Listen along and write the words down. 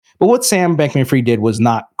But what Sam Bankman-Fried did was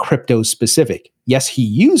not crypto specific. Yes, he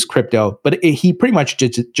used crypto, but he pretty much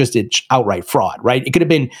just did outright fraud, right? It could have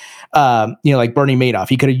been, like Bernie Madoff.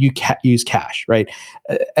 He could have used cash, right?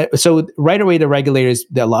 So right away, the regulators,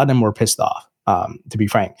 a lot of them were pissed off, to be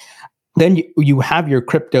frank. Then you have your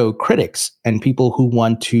crypto critics and people who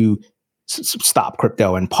want to stop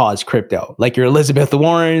crypto and pause crypto, like your Elizabeth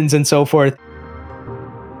Warrens and so forth.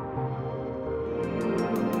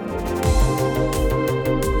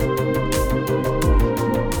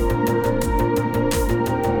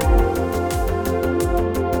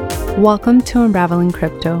 Welcome to Unraveling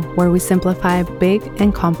Crypto, where we simplify big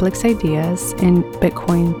and complex ideas in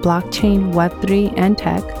Bitcoin, blockchain, Web3, and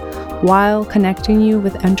tech, while connecting you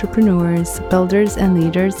with entrepreneurs, builders, and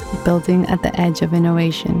leaders building at the edge of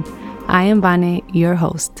innovation. I am Vane, your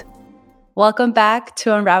host. Welcome back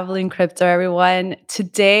to Unraveling Crypto, everyone.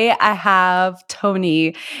 Today I have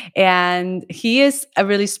Tony, and he is a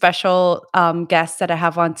really special guest that I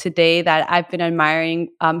have on today that I've been admiring.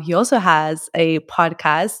 He also has a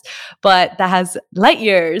podcast, but that has light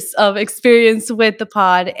years of experience with the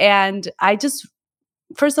pod. And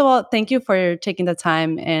first of all, thank you for taking the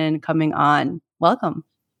time and coming on. Welcome.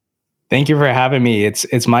 Thank you for having me.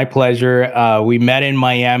 It's my pleasure. We met in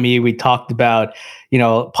Miami. We talked about,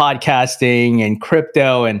 podcasting and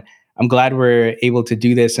crypto, and I'm glad we're able to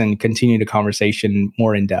do this and continue the conversation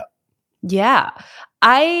more in depth. Yeah.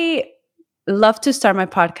 I love to start my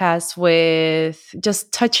podcast with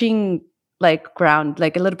just touching ground,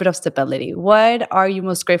 like a little bit of stability. What are you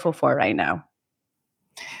most grateful for right now?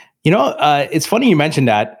 It's funny you mentioned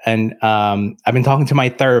that, and I've been talking to my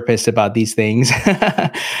therapist about these things.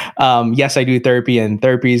 Yes, I do therapy, and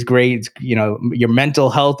therapy is great. Your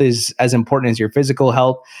mental health is as important as your physical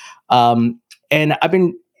health. And I've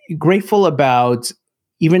been grateful about,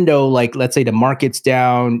 even though, let's say the market's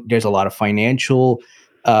down, there's a lot of financial,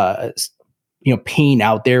 pain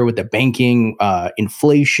out there with the banking,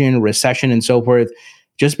 inflation, recession, and so forth.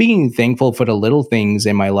 Just being thankful for the little things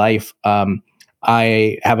in my life.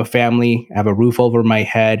 I have a family, I have a roof over my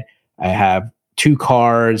head, I have 2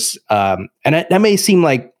 cars, and that may seem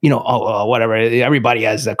like, whatever, everybody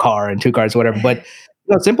has a car and 2 cars, whatever, but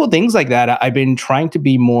simple things like that. I've been trying to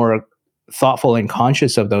be more thoughtful and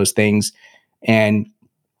conscious of those things, and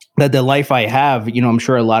that the life I have, I'm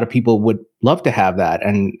sure a lot of people would love to have that,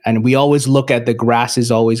 and we always look at the grass is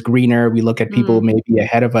always greener, we look at people maybe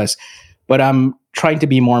ahead of us, but I'm trying to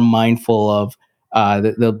be more mindful of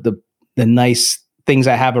the nice things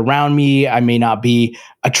I have around me. I may not be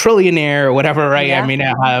a trillionaire or whatever, right? Yeah. I may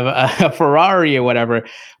not have a Ferrari or whatever,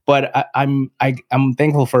 but I'm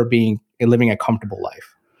thankful for living a comfortable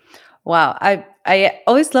life. Wow. I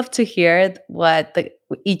always love to hear what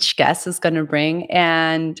each guest is going to bring.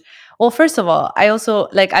 And well, first of all, I also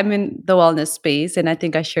I'm in the wellness space, and I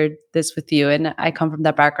think I shared this with you, and I come from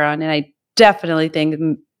that background, and I definitely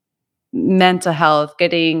think mental health,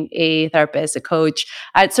 getting a therapist, a coach,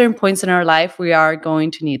 at certain points in our life, we are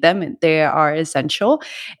going to need them. They are essential.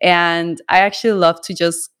 And I actually love to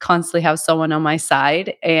just constantly have someone on my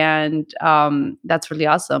side. And that's really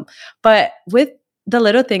awesome. But with the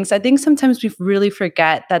little things, I think sometimes we really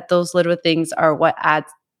forget that those little things are what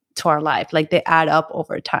adds to our life. They add up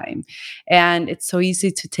over time. And it's so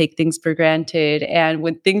easy to take things for granted. And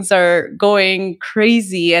when things are going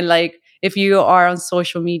crazy, and if you are on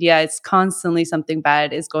social media, it's constantly something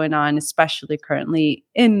bad is going on, especially currently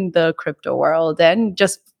in the crypto world and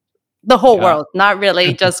just the whole world, not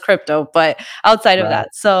really just crypto, but outside of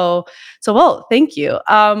that. So, well, thank you.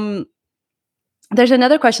 There's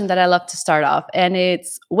another question that I love to start off, and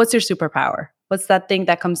it's, what's your superpower? What's that thing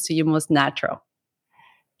that comes to you most natural?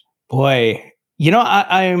 Boy,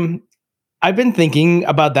 I've been thinking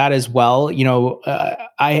about that as well.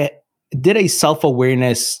 I did a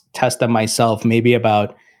self-awareness test on myself maybe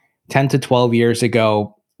about 10 to 12 years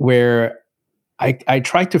ago, where I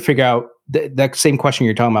tried to figure out that same question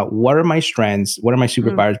you're talking about. What are my strengths? What are my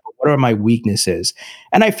superpowers? What are my weaknesses?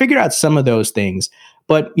 And I figured out some of those things.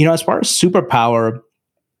 But, as far as superpower,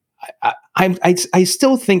 I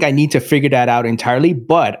still think I need to figure that out entirely.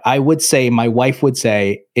 But I would say, my wife would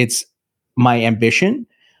say, it's my ambition,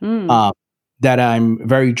 that I'm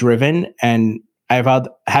very driven, and I've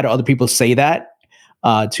had other people say that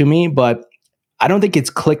to me, but I don't think it's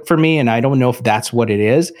clicked for me, and I don't know if that's what it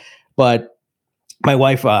is. But my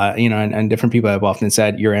wife, and different people have often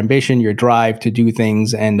said, your ambition, your drive to do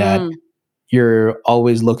things, and that you're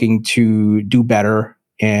always looking to do better,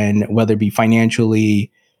 and whether it be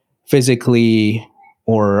financially, physically,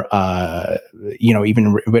 or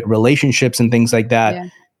even with relationships and things like that.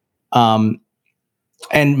 Yeah.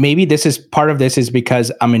 And maybe this is part of this is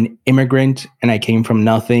because I'm an immigrant and I came from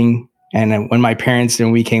nothing. And then when my parents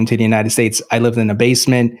and we came to the United States, I lived in a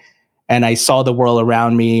basement and I saw the world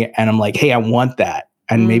around me and I'm like, hey, I want that.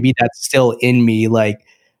 And Mm. maybe that's still in me, like,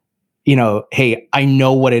 hey, I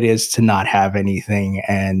know what it is to not have anything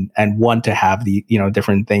and want to have the,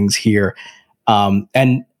 different things here.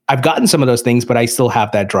 And I've gotten some of those things, but I still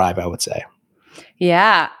have that drive, I would say.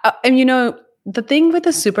 Yeah. And the thing with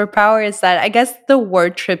the superpower is that I guess the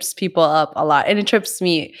word trips people up a lot and it trips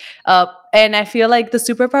me up. And I feel like the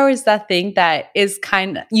superpower is that thing that is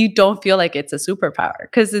you don't feel like it's a superpower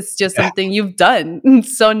because it's just Yeah. something you've done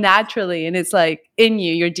so naturally and it's like in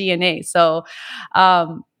you, your DNA. So,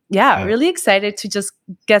 yeah, Right. really excited to just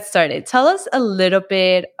get started. Tell us a little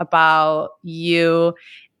bit about you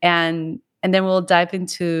and then we'll dive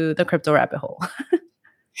into the crypto rabbit hole.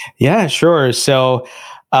 Yeah, sure. So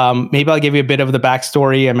maybe I'll give you a bit of the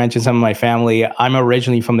backstory. I mentioned some of my family. I'm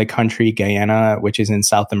originally from the country Guyana, which is in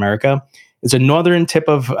South America. It's a northern tip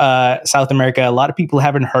of South America. A lot of people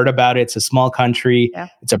haven't heard about it. It's a small country. Yeah.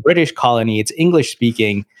 It's a British colony. It's English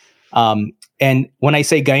speaking. And when I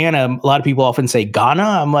say Guyana, a lot of people often say Ghana.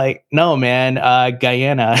 I'm like, no, man,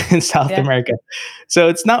 Guyana in South Yeah. America. So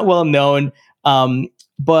it's not well known. Um,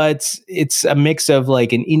 but it's a mix of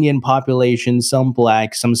like an Indian population, some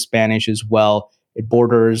Black, some Spanish as well. It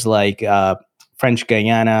borders like French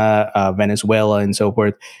Guyana, Venezuela, and so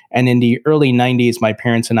forth. And in the early 90s, my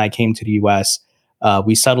parents and I came to the US.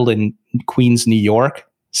 We settled in Queens, New York.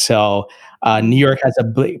 So New Mm. York has a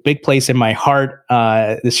big place in my heart.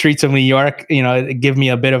 The streets of New York, give me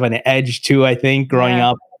a bit of an edge too, I think, growing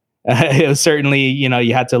Yeah. up. It was certainly, you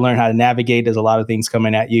had to learn how to navigate. There's a lot of things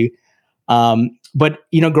coming at you. But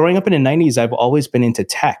growing up in the 90s, I've always been into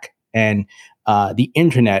tech and the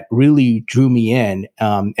internet really drew me in,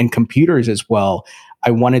 and computers as well.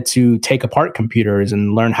 I wanted to take apart computers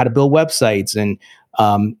and learn how to build websites. And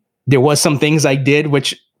there was some things I did,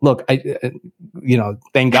 which look,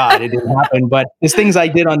 thank God it didn't happen, but there's things I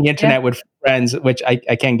did on the Yeah. internet with friends, which I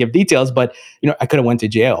can't give details, but I could have went to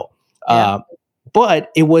jail. Yeah. But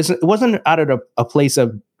it wasn't out of a place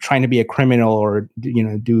of trying to be a criminal or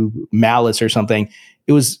do malice or something.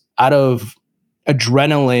 It was out of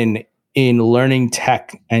adrenaline in learning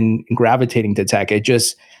tech and gravitating to tech.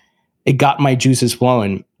 It got my juices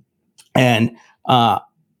flowing, and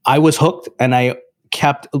I was hooked, and I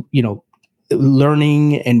kept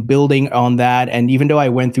learning and building on that. And even though I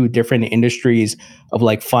went through different industries of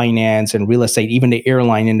like finance and real estate, even the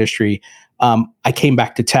airline industry, I came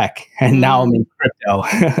back to tech, and now I'm Mm. in crypto.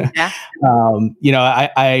 Yeah.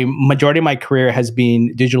 I majority of my career has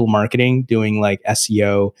been digital marketing, doing like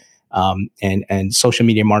SEO, and social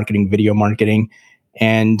media marketing, video marketing,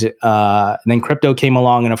 and then crypto came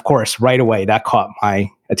along, and of course, right away that caught my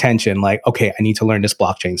attention. Like, okay, I need to learn this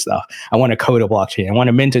blockchain stuff. I want to code a blockchain. I want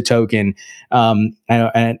to mint a token.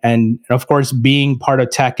 And of course, being part of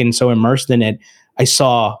tech and so immersed in it, I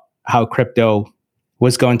saw how crypto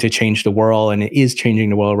was going to change the world, and it is changing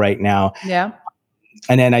the world right now. Yeah.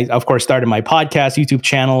 And then I, of course, started my podcast, YouTube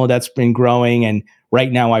channel that's been growing. And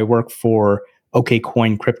right now I work for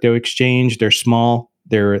OKCoin Crypto Exchange. They're small.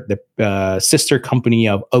 They're the sister company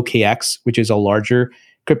of OKX, which is a larger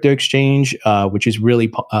crypto exchange, which is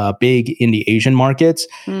really big in the Asian markets.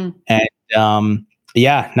 Mm. And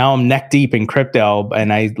yeah, now I'm neck deep in crypto,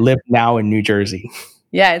 and I live now in New Jersey.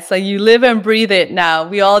 Yeah, it's like you live and breathe it now.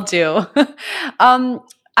 We all do.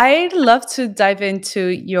 I'd love to dive into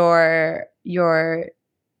your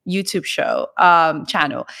YouTube show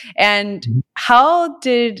channel and Mhm. how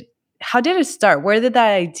did it start? Where did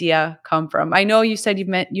that idea come from? I know you said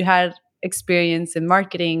you had experience in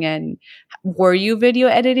marketing, and were you video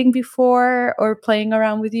editing before or playing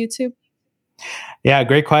around with YouTube? Yeah,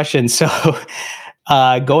 great question. So,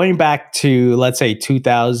 going back to, let's say,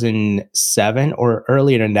 2007 or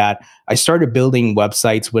earlier than that, I started building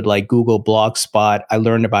websites with like Google Blogspot. I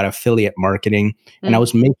learned about affiliate marketing, and I Mm.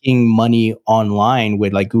 was making money online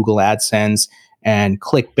with like Google AdSense and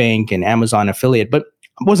ClickBank and Amazon affiliate, but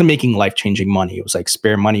I wasn't making life changing money. It was like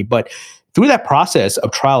spare money. But through that process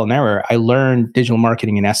of trial and error, I learned digital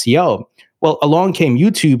marketing and SEO. Well, along came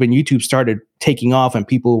YouTube, and YouTube started taking off, and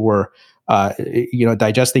people were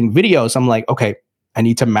digesting videos. I'm like, okay, I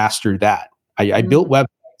need to master that. I built Mm.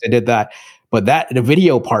 websites, I did that, but the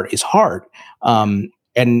video part is hard. And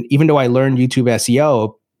even though I learned YouTube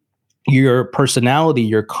SEO, your personality,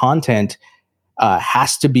 your content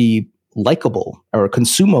has to be likable or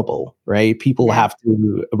consumable, right? People Yeah. have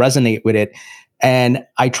to resonate with it. And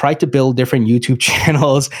I tried to build different YouTube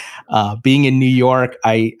channels. Being in New York,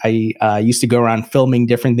 I used to go around filming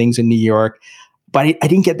different things in New York. but I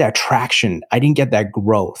didn't get that traction. I didn't get that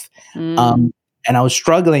growth. Mm. Um, and I was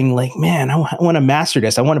struggling like, man, I want to master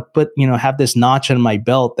this. I want to have this notch on my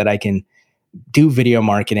belt that I can do video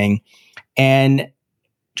marketing. And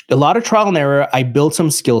a lot of trial and error. I built some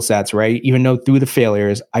skill sets, right? Even though through the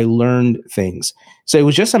failures, I learned things. So it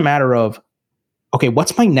was just a matter of, okay,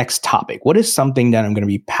 what's my next topic? What is something that I'm going to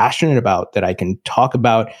be passionate about that I can talk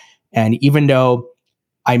about? And even though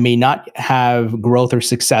I may not have growth or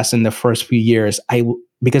success in the first few years,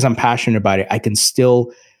 because I'm passionate about it, I can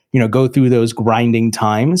still, go through those grinding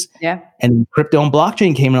times. Yeah. And crypto and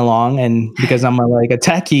blockchain came along, and because I'm like a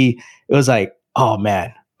techie, it was like, oh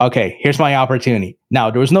man, okay, here's my opportunity.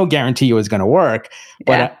 Now there was no guarantee it was going to work,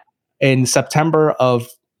 but Yeah. in September of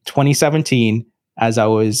 2017, as I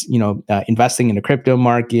was, investing in the crypto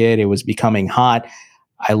market, it was becoming hot.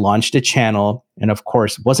 I launched a channel, and of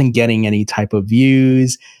course, wasn't getting any type of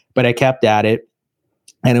views, but I kept at it.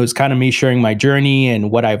 And it was kind of me sharing my journey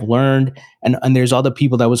and what I've learned. And there's other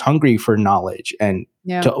people that was hungry for knowledge and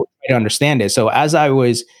Yeah. to understand it. So as I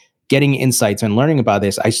was getting insights and learning about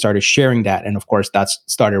this, I started sharing that. And of course, that's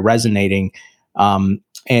started resonating. And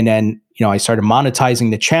then, I started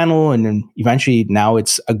monetizing the channel. And then eventually now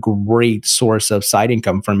it's a great source of side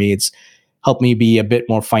income for me. It's helped me be a bit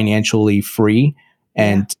more financially free. Yeah.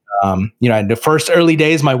 And in the first early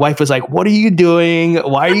days, my wife was like, "What are you doing?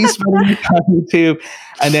 Why are you spending your time on YouTube?"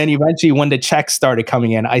 And then eventually, when the checks started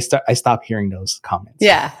coming in, I stopped hearing those comments.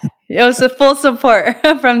 Yeah. It was a full support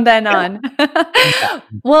from then on.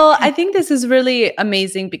 Well, I think this is really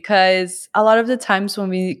amazing because a lot of the times when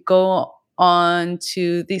we go on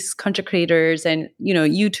to these content creators and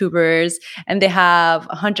YouTubers, and they have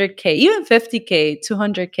 100K, even 50K,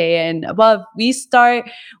 200K and above, we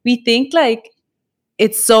think like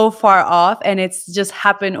it's so far off and it's just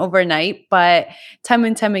happened overnight. But time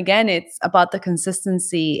and time again, it's about the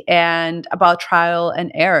consistency and about trial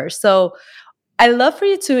and error. So I love for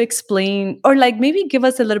you to explain, or like maybe give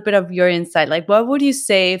us a little bit of your insight. Like, what would you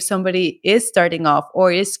say if somebody is starting off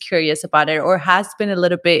or is curious about it or has been a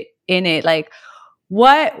little bit in it? Like,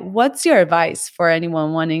 what's your advice for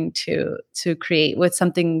anyone wanting to create with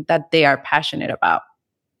something that they are passionate about?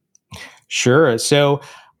 Sure. So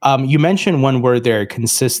you mentioned one word there,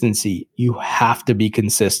 consistency. You have to be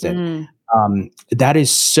consistent. Mm, That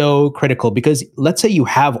is so critical because let's say you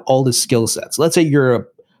have all the skill sets. Let's say you're an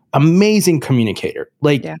amazing communicator.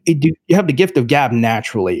 Like yeah. you have the gift of gab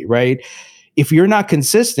naturally, right? If you're not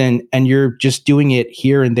consistent and you're just doing it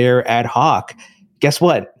here and there ad hoc, guess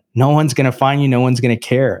what? No one's going to find you. No one's going to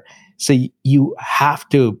care. So you have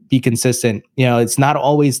to be consistent. It's not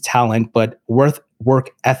always talent, but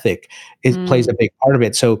work ethic plays a Mm, big part of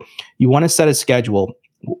it. So you want to set a schedule.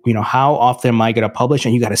 How often am I going to publish?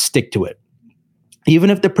 And you got to stick to it. Even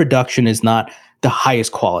if the production is not the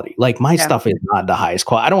highest quality, like my yeah. stuff is not the highest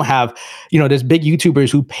quality. I don't have, there's big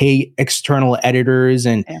YouTubers who pay external editors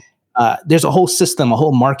and Yeah. there's a whole system, a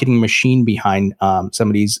whole marketing machine behind some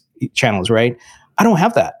of these channels, right? I don't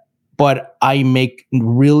have that, but I make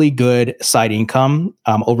really good side income,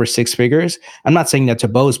 over six figures. I'm not saying that to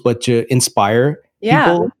boast, but to inspire Yeah.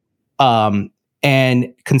 people,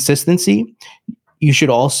 and consistency. You should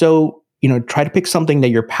also, try to pick something that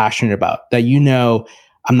you're passionate about, that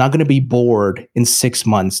I'm not going to be bored in 6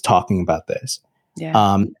 months talking about this.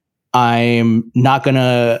 Yeah. I'm not going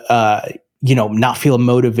to, not feel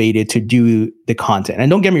motivated to do the content.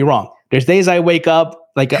 And don't get me wrong, there's days I wake up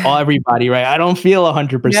like everybody, right? I don't feel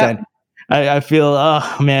 100%. Yep. I feel,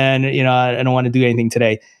 oh man, I don't want to do anything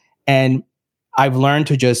today. And I've learned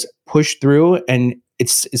to just push through. And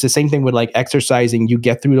it's the same thing with like exercising. You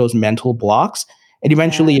get through those mental blocks and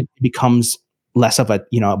eventually Yeah. it becomes less of a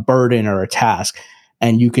burden or a task,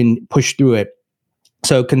 and you can push through it.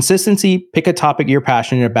 So consistency, pick a topic you're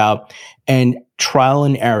passionate about, and trial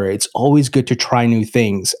and error. It's always good to try new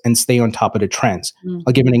things and stay on top of the trends. Mm,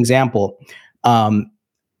 I'll give an example.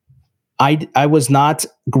 I was not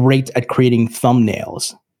great at creating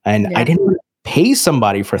thumbnails, and I yeah. didn't want to pay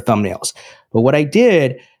somebody for thumbnails. But what I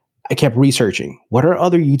did, I kept researching. What are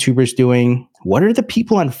other YouTubers doing? What are the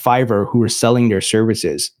people on Fiverr who are selling their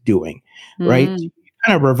services doing? Right? So Mm, you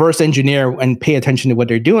kind of reverse engineer and pay attention to what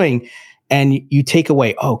they're doing. And you take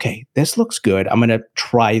away, okay, this looks good. I'm going to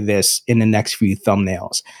try this in the next few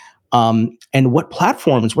thumbnails. And what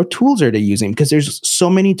platforms, what tools are they using? Because there's so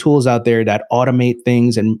many tools out there that automate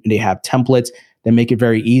things and they have templates that make it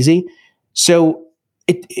very easy. So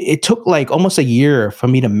it took like almost a year for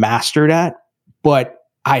me to master that, but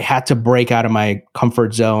I had to break out of my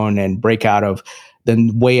comfort zone and break out of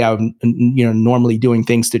the way I'm normally doing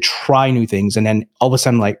things to try new things. And then all of a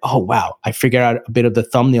sudden, like, oh wow, I figured out a bit of the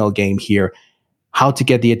thumbnail game here. how to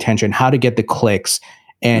get the attention, how to get the clicks,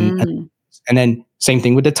 and Mm, and then same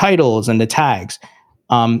thing with the titles and the tags.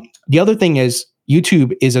 The other thing is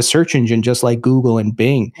YouTube is a search engine just like Google and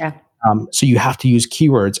Bing. yeah. So you have to use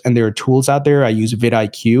keywords, and there are tools out there. I use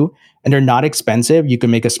vidIQ, and they're not expensive. You can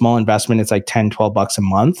make a small investment. It's like 10, $12 a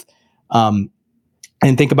month. Um,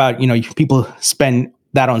 and think about, people spend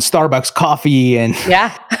that on Starbucks coffee and,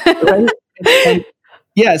 Yeah. right? And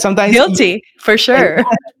yeah, sometimes, Guilty, for sure.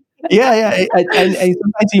 yeah, yeah. And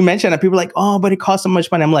sometimes you mention that people are like, oh, but it costs so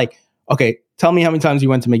much money. I'm like, okay, tell me how many times you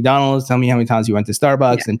went to McDonald's. Tell me how many times you went to Yeah.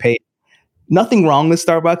 Starbucks and paid. Nothing wrong with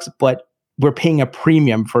Starbucks, but we're paying a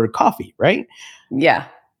premium for coffee, right? Yeah.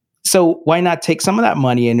 So why not take some of that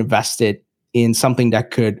money and invest it in something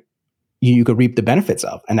that you could reap the benefits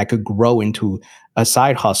of, and that could grow into a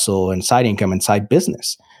side hustle and side income and side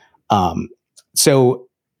business. Um, so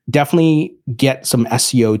definitely get some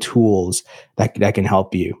SEO tools that can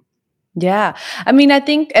help you. Yeah. I mean, I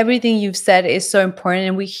think everything you've said is so important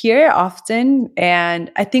and we hear it often.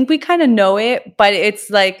 And I think we kind of know it, but it's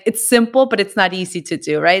like, it's simple, but it's not easy to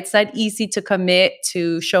do, right? It's not easy to commit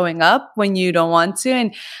to showing up when you don't want to.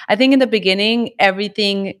 And I think in the beginning,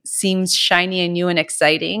 everything seems shiny and new and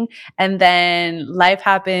exciting. And then life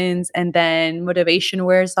happens and then motivation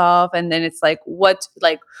wears off. And then it's like,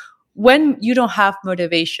 when you don't have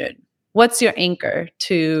motivation, what's your anchor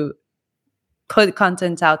to put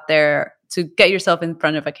content out there to get yourself in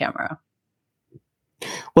front of a camera?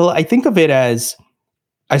 Well, I think of it as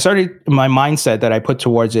I started my mindset that I put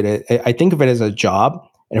towards it. I think of it as a job.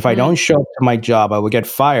 And if I Mm, don't show up to my job, I will get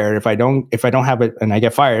fired. If I don't have it and I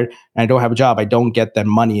get fired and I don't have a job, I don't get that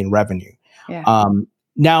money and revenue. yeah.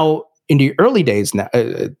 Now, in the early days,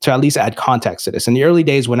 to at least add context to this, in the early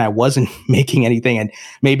days when I wasn't making anything, and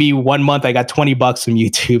maybe one month I got $20 from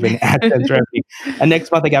YouTube and AdSense revenue, and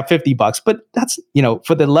next month I got $50. But that's,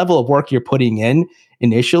 for the level of work you're putting in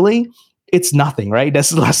initially, it's nothing, right?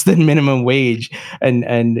 That's less than minimum wage, and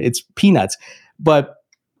it's peanuts. But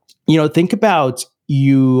think about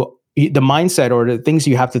the mindset or the things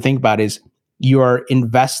you have to think about is you are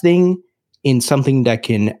investing in something that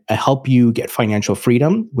can help you get financial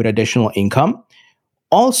freedom with additional income.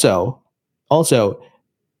 Also,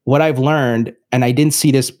 what I've learned, and I didn't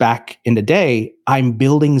see this back in the day, I'm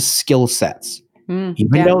building skill sets. Even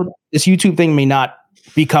Yeah. though this YouTube thing may not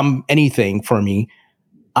become anything for me,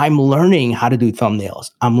 I'm learning how to do thumbnails.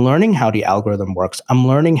 I'm learning how the algorithm works. I'm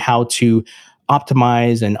learning how to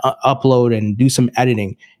optimize and upload and do some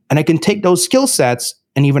editing. And I can take those skill sets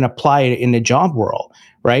and even apply it in the job world,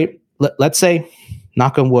 right? Let's say,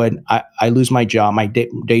 knock on wood, I lose my job, my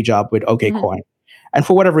day job with Mhm. OKCoin. And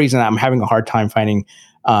for whatever reason, I'm having a hard time finding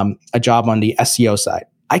a job on the SEO side.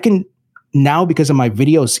 I can now, because of my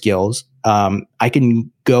video skills, I can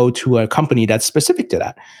go to a company that's specific to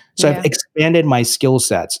that. So I've Yeah. expanded my skill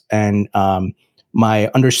sets and my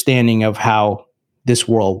understanding of how this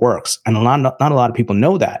world works. And not a lot of people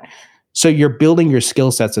know that. So you're building your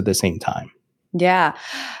skill sets at the same time. Yeah.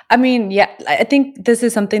 I mean, yeah, I think this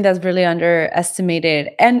is something that's really underestimated.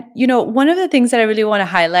 And, one of the things that I really want to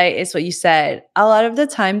highlight is what you said. A lot of the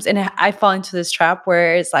times, and I fall into this trap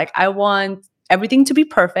where it's like, I want everything to be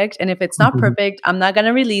perfect. And if it's not Mhm. perfect, I'm not going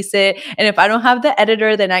to release it. And if I don't have the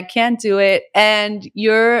editor, then I can't do it. And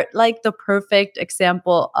you're like the perfect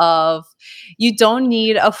example of you don't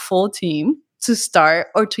need a full team to start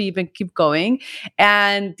or to even keep going.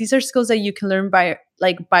 And these are skills that you can learn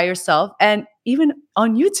by yourself. And even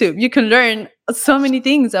on YouTube, you can learn so many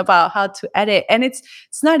things about how to edit. And it's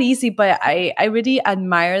not easy, but I really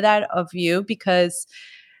admire that of you because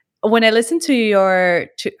when I listen to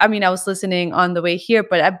I mean, I was listening on the way here,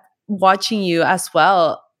 but I'm watching you as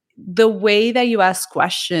well. The way that you ask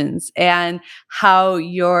questions and how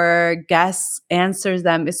your guests answers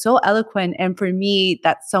them is so eloquent. And for me,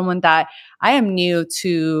 that's someone that I am new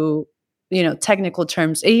to, technical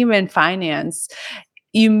terms, even finance.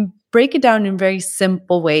 You break it down in very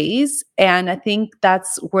simple ways. And I think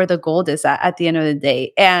that's where the gold is at the end of the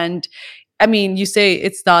day. And I mean, you say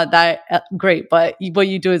it's not that great, but what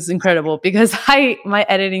you do is incredible because my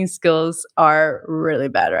editing skills are really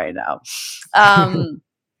bad right now. Um,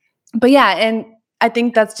 but yeah, and I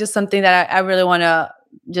think that's just something that I really want to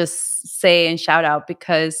just say and shout out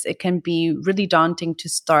because it can be really daunting to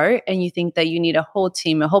start, and you think that you need a whole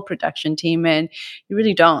team, a whole production team, and you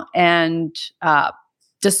really don't. And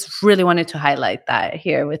just really wanted to highlight that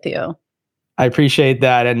here with you. I appreciate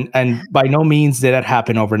that, and by no means did that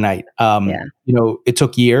happen overnight. Yeah. It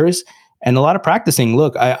took years and a lot of practicing.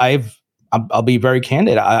 Look, I'll be very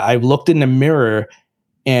candid. I've looked in the mirror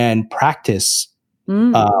and practiced,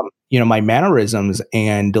 Mm, my mannerisms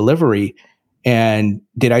and delivery. And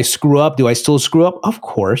did I screw up? Do I still screw up? Of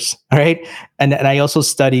course. All right. And I also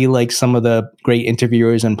study like some of the great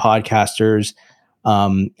interviewers and podcasters,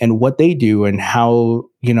 and what they do and how,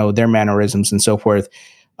 their mannerisms and so forth,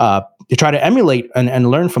 to try to emulate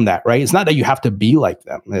and learn from that. Right. It's not that you have to be like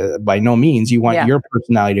them, by no means. You want Yeah. your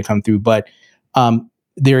personality to come through, but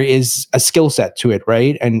there is a skill set to it.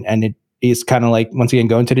 Right. And it is kind of like, once again,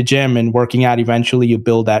 going to the gym and working out. Eventually you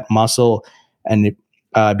build that muscle, and it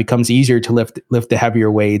becomes easier to lift the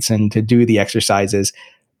heavier weights and to do the exercises.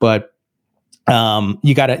 But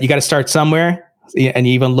you gotta start somewhere, and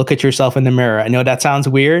you even look at yourself in the mirror. I know that sounds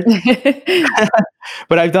weird,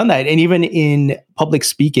 but I've done that. And even in public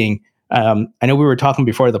speaking, I know we were talking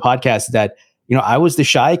before the podcast that, I was the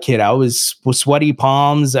shy kid. I was with sweaty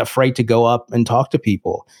palms, afraid to go up and talk to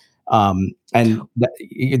people. And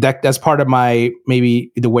that's part of my,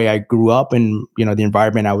 maybe the way I grew up and, the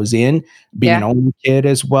environment I was in, being an Yeah. only kid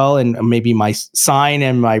as well. And maybe my sign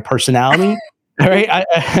and my personality. All right.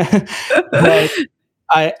 But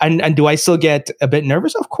and do I still get a bit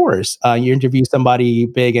nervous? Of course. You interview somebody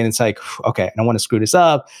big and it's like, okay, I don't want to screw this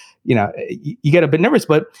up. You get a bit nervous,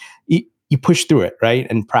 but you push through it, right?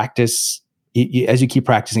 And practice. As you keep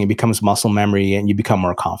practicing, it becomes muscle memory, and you become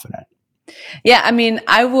more confident. Yeah, I mean,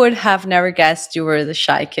 I would have never guessed you were the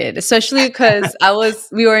shy kid, especially because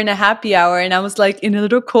we were in a happy hour and I was like in a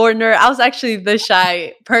little corner. I was actually the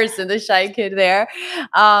shy person, the shy kid there.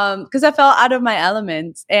 Because I felt out of my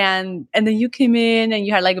element. And then you came in and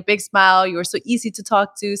you had like a big smile. You were so easy to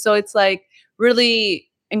talk to. So it's like really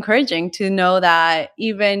encouraging to know that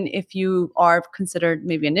even if you are considered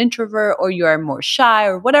maybe an introvert, or you are more shy,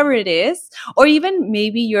 or whatever it is, or even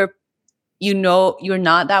maybe you're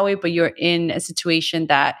not that way, but you're in a situation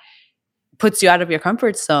that puts you out of your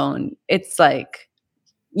comfort zone, it's like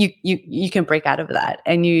you can break out of that,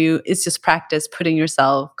 and it's just practice putting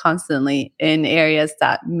yourself constantly in areas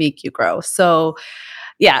that make you grow. So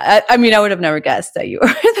yeah, I mean, I would have never guessed that you were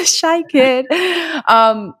the shy kid.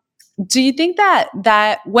 Do you think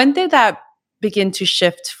that when did that begin to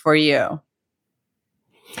shift for you?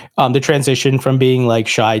 The transition from being like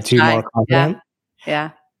shy to Shy, more yeah, confident. yeah,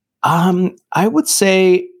 I would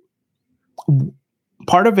say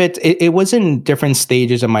part of it was in different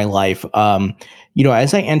stages of my life.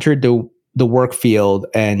 As I entered the work field,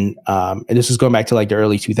 and this is going back to like the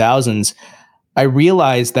early 2000s, I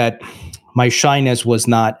realized that my shyness was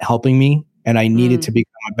not helping me, and I needed to mm,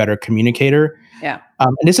 become a better communicator. yeah,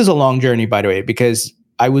 And this is a long journey, by the way, because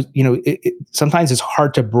I was, sometimes it's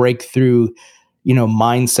hard to break through,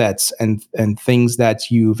 mindsets and things that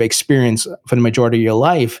you've experienced for the majority of your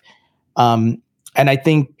life. And I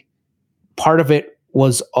think part of it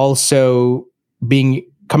was also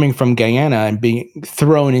coming from Guyana and being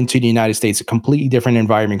thrown into the United States, a completely different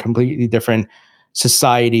environment, completely different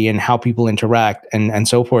society, and how people interact and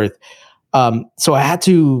so forth. So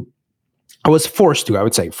I was forced to, I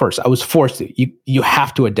would say first, I was forced to, you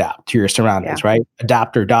have to adapt to your yeah, surroundings, right?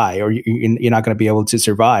 Adapt or die, or you're not going to be able to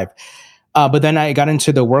survive. But then I got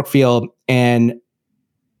into the work field, and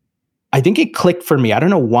I think it clicked for me. I don't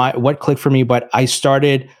know what clicked for me, but I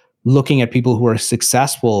started looking at people who are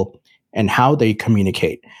successful and how they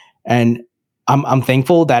communicate. And I'm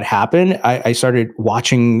thankful that happened. I started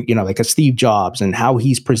watching, like a Steve Jobs and how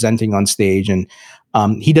he's presenting on stage. And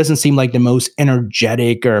he doesn't seem like the most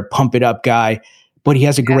energetic or pump it up guy, but he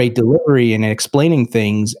has a yeah, great delivery and explaining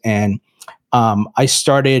things. And I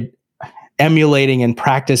started emulating and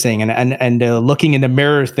practicing and looking in the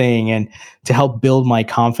mirror thing, and to help build my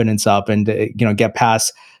confidence up, and get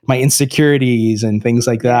past my insecurities and things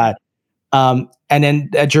like yeah, that. And then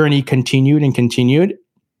that journey continued and continued.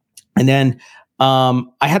 And then I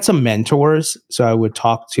had some mentors, so I would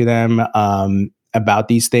talk to them about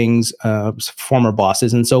these things, former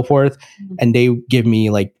bosses and so forth, mhm. and they give me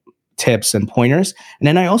like tips and pointers. And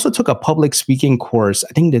then I also took a public speaking course.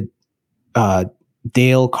 I think the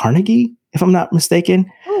Dale Carnegie, if I'm not mistaken.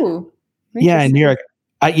 Ooh, Yeah, in New interesting.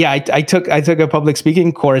 York. I took a public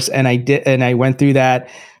speaking course, and I went through that.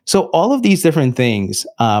 So all of these different things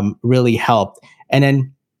really helped. And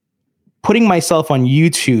then putting myself on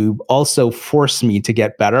YouTube also forced me to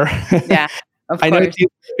get better. Yeah, of I know course.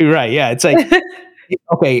 you're right. Yeah, it's like,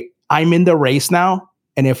 okay, I'm in the race now,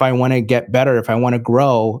 and if I want to get better, if I want to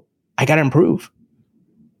grow, I got to improve.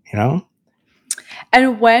 You know.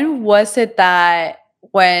 And when was it that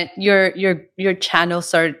when your channel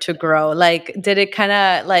started to grow? Like, did it kind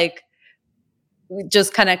of like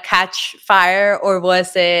just kind of catch fire, or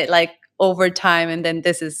was it like over time and then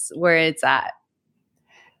this is where it's at?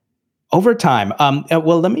 Over time,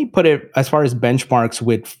 well, let me put it as far as benchmarks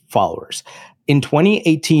with followers. in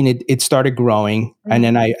 2018, it started growing, and Mhm.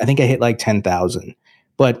 then I think I hit like 10,000.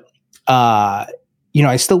 But uh,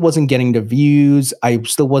 I still wasn't getting the views. I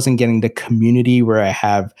still wasn't getting the community where I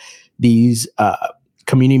have these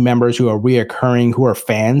community members who are reoccurring, who are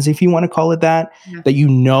fans, if you want to call it that, Yeah.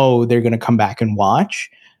 that they're going to come back and watch.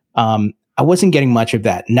 I wasn't getting much of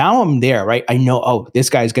that. Now I'm there, right? I know, oh, this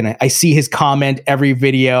guy's I see his comment every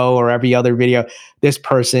video or every other video, this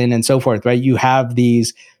person and so forth, right? You have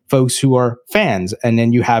these folks who are fans, and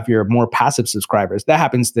then you have your more passive subscribers. That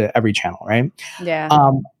happens to every channel, right? Yeah.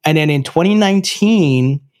 And then in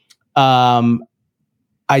 2019, um,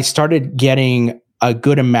 I started getting a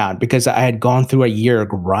good amount because I had gone through a year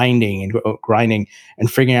grinding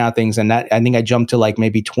and figuring out things. And that, I think I jumped to like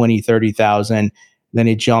maybe 20, 30,000. Then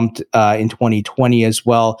it jumped in 2020 as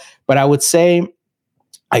well. But I would say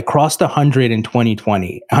I crossed 100 in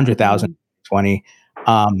 2020, 100,000 Mm. in 2020.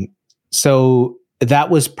 Um, so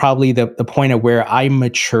that was probably the point of where I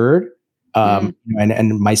matured, Mm.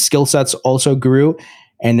 and my skill sets also grew.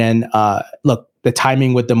 And then, look, the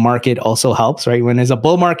timing with the market also helps, right? When there's a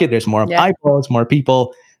bull market, there's more Yeah. eyeballs, more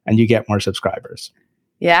people, and you get more subscribers.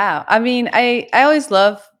 Yeah. I mean, I always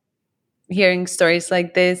love hearing stories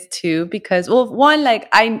like this too, because, well, one, like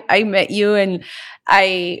I met you, and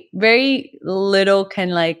I very little can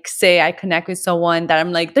like say I connect with someone that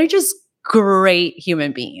I'm like, they're just great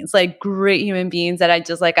human beings that I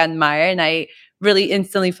just like admire, and I really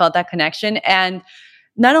instantly felt that connection. And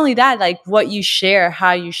not only that, like what you share,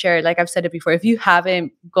 how you share it, like I've said it before, if you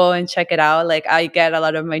haven't, go and check it out. Like I get a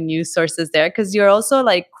lot of my news sources there, because you're also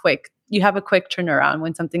like quick. You have a quick turnaround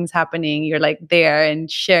when something's happening. You're like there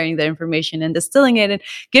and sharing the information and distilling it and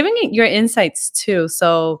giving it your insights too.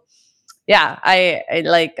 So yeah,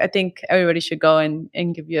 I think everybody should go and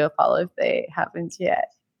give you a follow if they haven't yet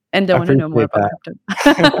and I don't want to know more appreciate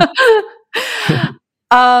about that.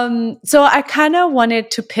 crypto. So I kind of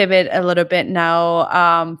wanted to pivot a little bit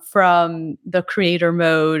now, from the creator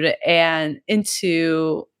mode and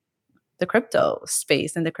into the crypto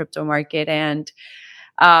space and the crypto market. And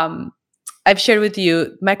um, I've shared with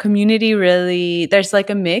you, my community really, there's like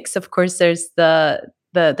a mix. Of course, there's the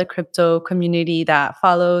crypto community that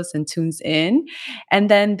follows and tunes in. And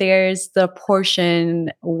then there's the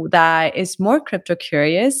portion that is more crypto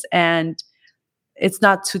curious, and it's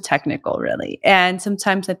not too technical really. And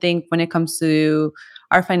sometimes I think when it comes to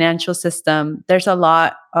our financial system, there's a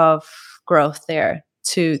lot of growth there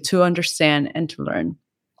to understand and to learn.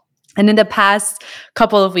 And in the past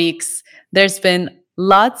couple of weeks, there's been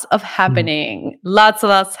lots happening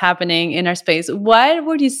in our space. What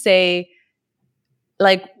would you say,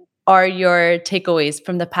 like, are your takeaways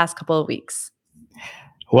from the past couple of weeks?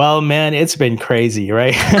 Well, man, it's been crazy,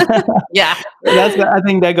 right? Yeah. I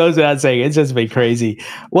think that goes without saying. It's just been crazy.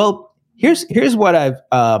 Well, here's what I've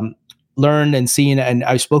learned and seen, and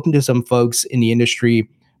I've spoken to some folks in the industry.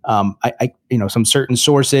 Some certain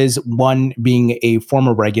sources. One being a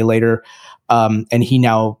former regulator, and he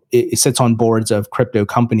now sits on boards of crypto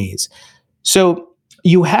companies. So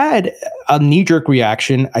you had a knee-jerk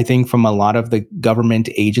reaction, I think, from a lot of the government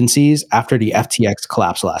agencies after the FTX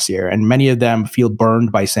collapse last year, and many of them feel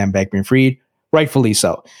burned by Sam Bankman-Fried, rightfully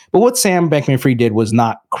so. But what Sam Bankman-Fried did was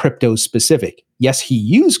not crypto specific. Yes, he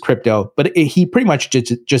used crypto, but he pretty much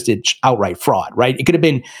just did outright fraud, right? It could have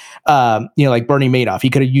been, like Bernie Madoff. He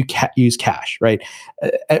could have used cash, right?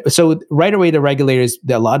 So right away, the regulators,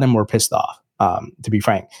 a lot of them were pissed off, to be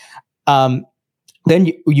frank.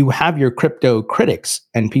 Then you have your crypto critics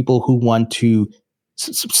and people who want to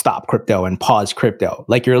stop crypto and pause crypto,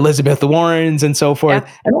 like your Elizabeth Warrens and so forth.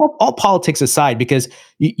 Yeah. And all politics aside, because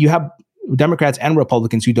you have Democrats and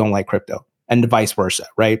Republicans who don't like crypto, and vice versa,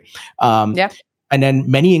 right? Yeah. And then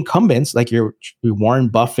many incumbents, like your Warren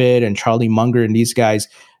Buffett and Charlie Munger and these guys,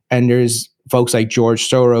 and there's folks like George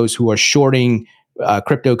Soros who are shorting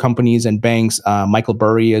crypto companies and banks, Michael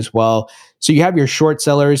Burry as well. So you have your short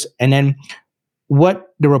sellers, and then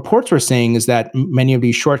what the reports were saying is that many of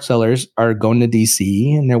these short sellers are going to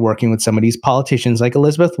DC and they're working with some of these politicians like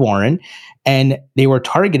Elizabeth Warren, and they were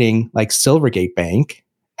targeting like Silvergate Bank,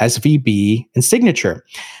 SVB, and Signature.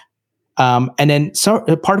 And then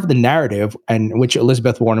part of the narrative, and which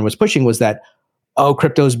Elizabeth Warren was pushing, was that, oh,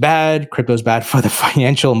 crypto's bad for the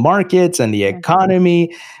financial markets and the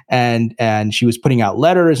economy, and she was putting out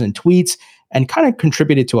letters and tweets and kind of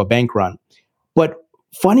contributed to a bank run. But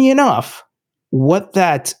funny enough, what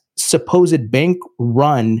that supposed bank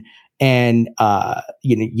run and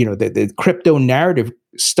the crypto narrative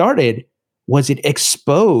started was it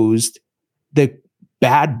exposed the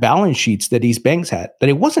bad balance sheets that these banks had. That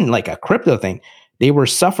it wasn't like a crypto thing. They were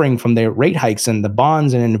suffering from their rate hikes and the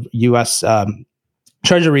bonds and U.S.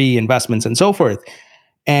 treasury investments and so forth.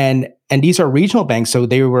 And these are regional banks, so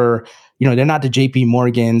they were, they're not the JP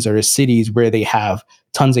Morgans or the cities where they have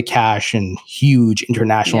tons of cash and huge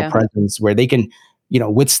international Yeah. presence where they can,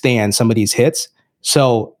 withstand some of these hits.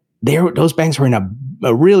 So those banks were in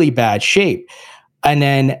a really bad shape. And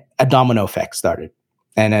then a domino effect started.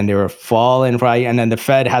 And then they were falling, right? And then the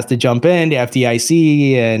Fed has to jump in, the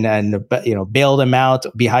FDIC, and bail them out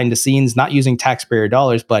behind the scenes, not using taxpayer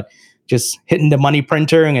dollars, but just hitting the money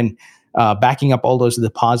printer and backing up all those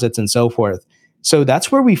deposits and so forth. So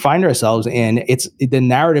that's where we find ourselves in. The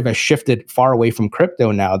narrative has shifted far away from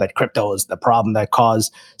crypto now, that crypto is the problem that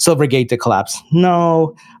caused Silvergate to collapse.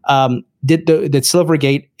 No. Did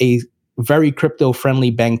Silvergate, a very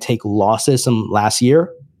crypto-friendly bank, take losses last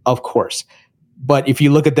year? Of course. But if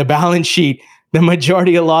you look at the balance sheet, the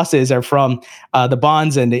majority of losses are from the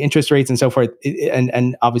bonds and the interest rates and so forth.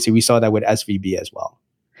 And obviously, we saw that with SVB as well.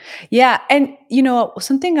 Yeah. And,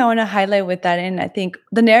 something I want to highlight with that, and I think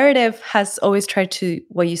the narrative has always tried to,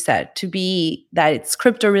 what you said, to be that it's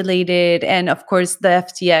crypto related. And of course, the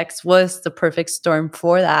FTX was the perfect storm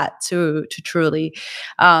for that to truly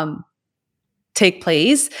take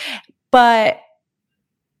place. But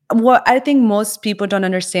what I think most people don't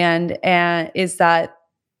understand is that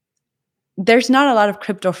there's not a lot of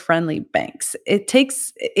crypto friendly banks. It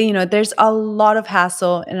takes, there's a lot of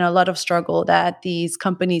hassle and a lot of struggle that these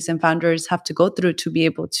companies and founders have to go through to be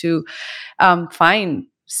able to find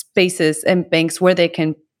spaces and banks where they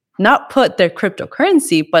can not put their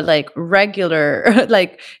cryptocurrency, but like regular,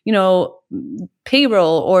 like,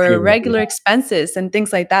 payroll or regular expenses and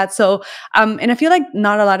things like that. So, and I feel like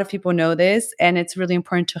not a lot of people know this, and it's really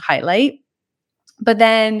important to highlight. But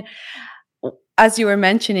then, as you were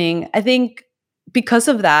mentioning, I think because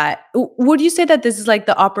of that, would you say that this is like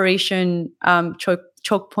the Operation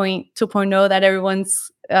Choke Point 2.0 that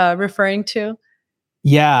everyone's referring to?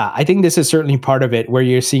 Yeah, I think this is certainly part of it, where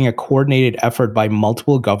you're seeing a coordinated effort by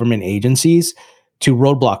multiple government agencies to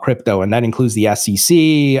roadblock crypto. And that includes the SEC,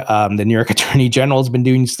 the New York Attorney General has been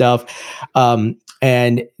doing stuff,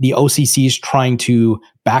 and the OCC is trying to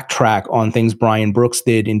backtrack on things Brian Brooks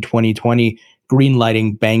did in 2020,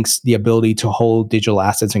 greenlighting banks the ability to hold digital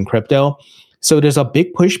assets in crypto. So there's a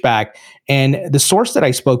big pushback. And the source that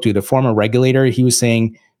I spoke to, the former regulator, he was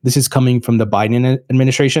saying this is coming from the Biden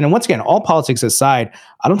administration. And once again, all politics aside,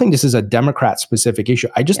 I don't think this is a Democrat-specific issue.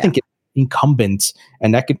 I just think it's incumbents,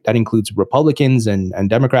 and that includes Republicans and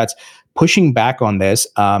Democrats, pushing back on this.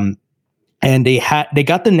 And they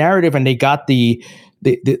got the narrative, and they got the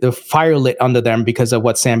fire lit under them because of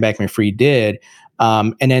what Sam Bankman-Fried did.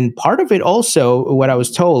 And then part of it also, what I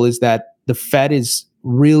was told, is that the Fed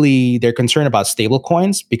they're concerned about stable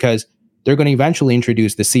coins because they're going to eventually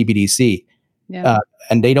introduce the CBDC. Yeah.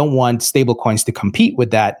 And they don't want stable coins to compete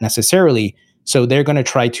with that necessarily. So they're going to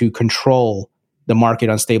try to control the market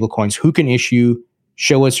on stable coins. Who can issue,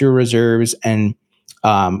 show us your reserves, and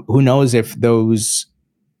who knows if those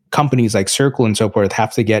companies like Circle and so forth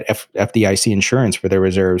have to get FDIC insurance for their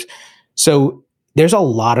reserves. So there's a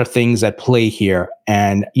lot of things at play here.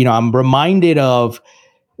 And, I'm reminded of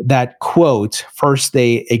that quote, first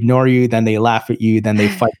they ignore you, then they laugh at you, then they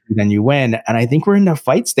fight you, then you win. And I think we're in the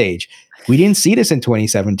fight stage. We didn't see this in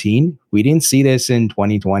 2017. We didn't see this in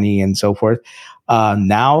 2020 and so forth.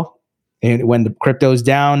 Now, when the crypto's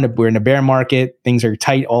down, we're in a bear market, things are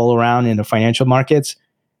tight all around in the financial markets,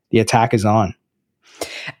 the attack is on.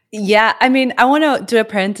 Yeah, I mean, I want to do a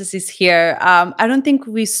parenthesis here. I don't think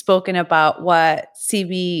we've spoken about what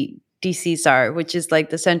CBDCs are, which is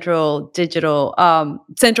like the central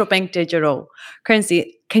bank digital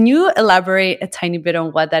currency. Can you elaborate a tiny bit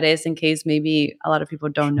on what that is, in case maybe a lot of people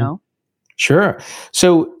don't know? Sure.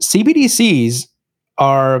 So CBDCs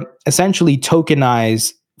are essentially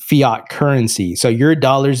tokenized fiat currency. So your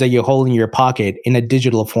dollars that you hold in your pocket in a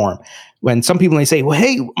digital form. When some people may say, well,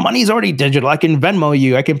 hey, money's already digital. I can Venmo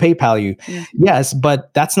you. I can PayPal you. Yeah. Yes,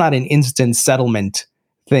 but that's not an instant settlement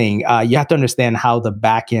thing. You have to understand how the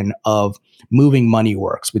back end of moving money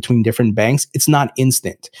works between different banks. It's not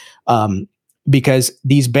instant. Because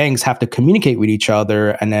these banks have to communicate with each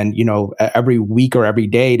other, and then every week or every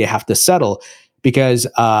day they have to settle, because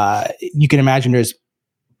you can imagine there's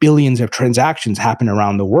billions of transactions happen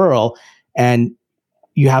around the world, and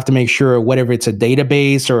you have to make sure, whatever it's a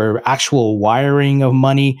database or actual wiring of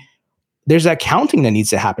money, there's accounting that needs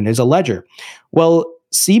to happen. There's a ledger. Well,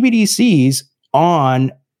 CBDCs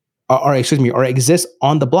exist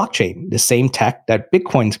on the blockchain, the same tech that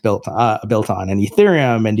Bitcoin's built on, and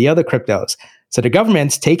Ethereum and the other cryptos. So the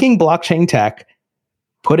government's taking blockchain tech,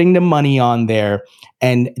 putting the money on there,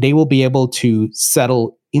 and they will be able to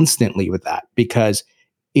settle instantly with that because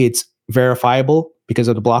it's verifiable, because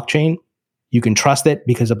of the blockchain. You can trust it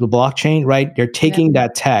because of the blockchain, right? They're Yeah. taking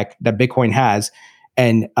that tech that Bitcoin has,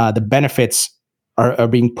 and the benefits are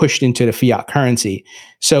being pushed into the fiat currency.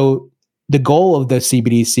 So the goal of the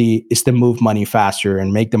CBDC is to move money faster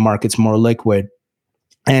and make the markets more liquid,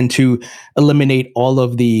 and to eliminate all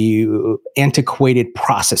of the antiquated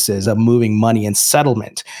processes of moving money and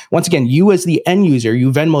settlement. Once again, you as the end user,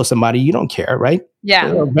 you Venmo somebody, you don't care, right?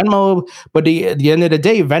 Yeah. Venmo, but at the end of the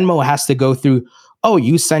day, Venmo has to go through, oh,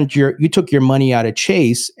 you took your money out of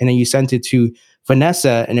Chase and then you sent it to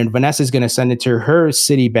Vanessa, and then Vanessa is going to send it to her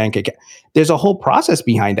Citibank account. There's a whole process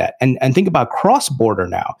behind that. And think about cross-border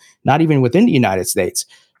now, not even within the United States.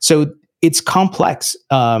 So it's complex.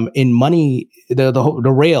 In money,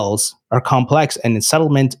 the rails are complex, and in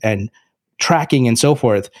settlement and tracking and so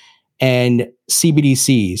forth. And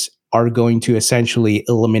CBDCs are going to essentially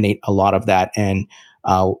eliminate a lot of that. And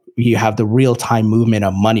you have the real time movement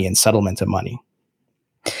of money and settlement of money.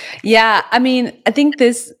 Yeah. I mean, I think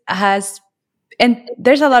this has, and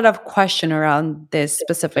there's a lot of question around this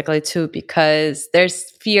specifically too, because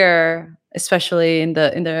there's fear, especially in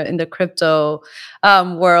the crypto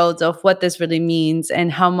world, of what this really means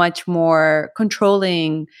and how much more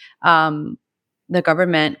controlling the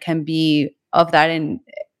government can be of that. And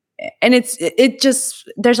it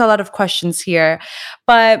just, there's a lot of questions here,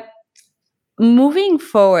 but moving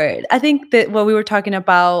forward, I think that what we were talking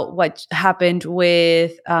about, what happened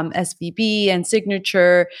with SVB and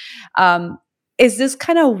Signature, is this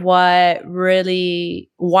kind of what really,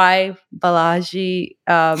 why Balaji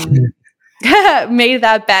made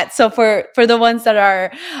that bet? So for the ones that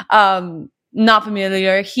are not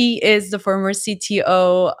familiar, he is the former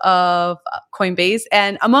CTO of Coinbase,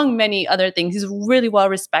 and among many other things, he's really well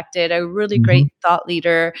respected, a really great thought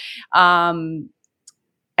leader.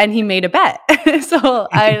 And he made a bet. So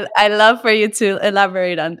I love for you to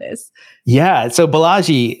elaborate on this. Yeah. So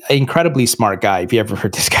Balaji, incredibly smart guy. If you ever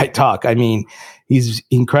heard this guy talk, I mean, he's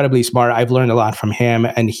incredibly smart. I've learned a lot from him.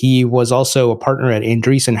 And he was also a partner at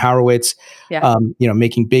Andreessen Horowitz,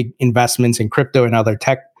 making big investments in crypto and other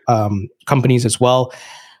tech companies as well.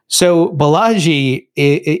 So Balaji,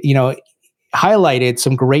 highlighted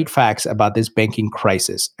some great facts about this banking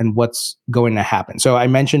crisis and what's going to happen. So I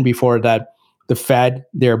mentioned before that the Fed,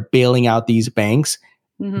 they're bailing out these banks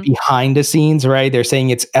behind the scenes, right? They're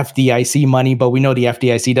saying it's FDIC money, but we know the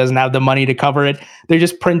FDIC doesn't have the money to cover it. They're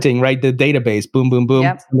just printing, right? The database, boom, boom, boom,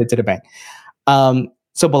 send it to the bank.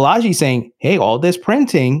 So Balaji's saying, hey, all this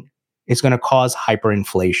printing is going to cause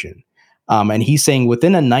hyperinflation. And he's saying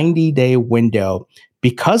within a 90-day window,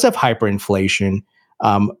 because of hyperinflation,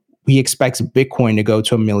 he expects Bitcoin to go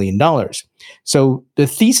to $1 million. So the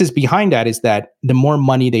thesis behind that is that the more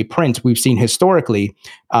money they print, we've seen historically,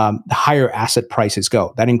 the higher asset prices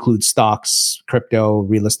go. That includes stocks, crypto,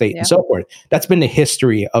 real estate, and so forth. That's been the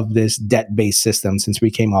history of this debt-based system since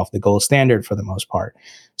we came off the gold standard for the most part.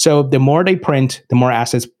 So the more they print, the more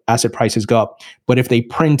asset prices go up. But if they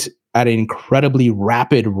print at an incredibly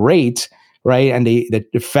rapid rate, right, and the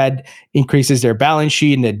Fed increases their balance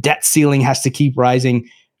sheet and the debt ceiling has to keep rising,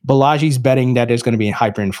 Balaji's betting that there's going to be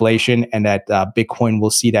hyperinflation and that Bitcoin will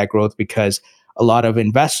see that growth because a lot of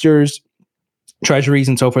investors, treasuries,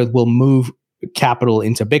 and so forth will move capital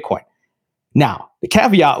into Bitcoin. Now, the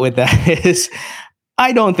caveat with that is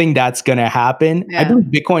I don't think that's going to happen. I believe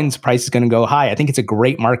Bitcoin's price is going to go high. I think it's a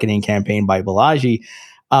great marketing campaign by Balaji.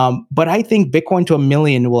 But I think Bitcoin to $1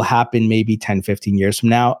 million will happen maybe 10, 15 years from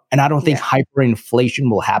now. And I don't think hyperinflation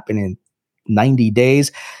will happen in 90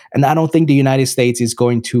 days. And I don't think the United States is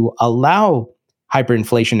going to allow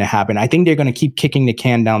hyperinflation to happen. I think they're going to keep kicking the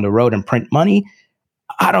can down the road and print money.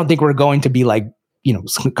 I don't think we're going to be like,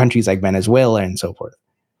 countries like Venezuela and so forth.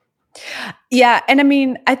 Yeah. And I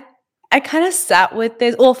mean, I kind of sat with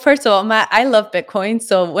this. Well, first of all, I love Bitcoin.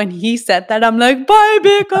 So when he said that, I'm like, buy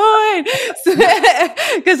Bitcoin.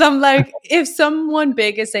 Because I'm like, if someone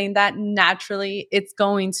big is saying that, naturally it's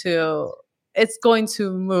going to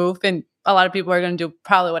move. And a lot of people are going to do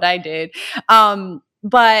probably what I did.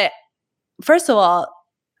 But first of all,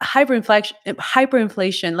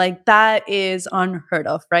 hyperinflation, like that is unheard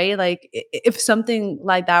of, right? Like if something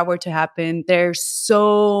like that were to happen, there's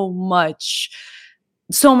so much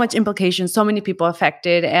implication, so many people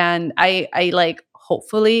affected. And I like,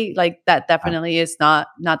 hopefully, like that definitely is not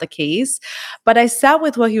the case. But I sat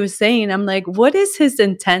with what he was saying. I'm like, what is his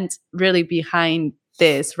intent really behind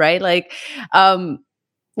this, right? Like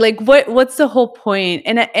what's the whole point?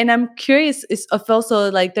 And I'm curious if also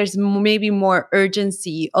like there's maybe more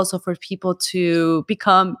urgency also for people to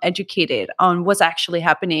become educated on what's actually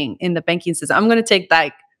happening in the banking system. I'm going to take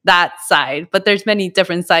that side, but there's many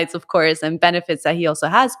different sides, of course, and benefits that he also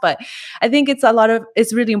has. But I think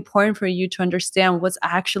it's really important for you to understand what's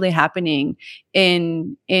actually happening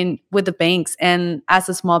in with the banks, and as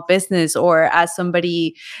a small business or as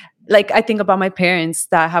somebody, like I think about my parents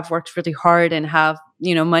that have worked really hard and have,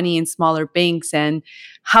 money in smaller banks, and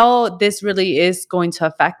how this really is going to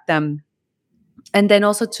affect them. And then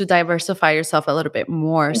also to diversify yourself a little bit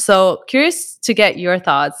more. So curious to get your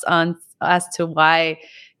thoughts on as to why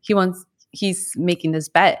he's making this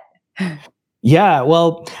bet. Yeah,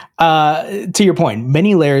 well, to your point,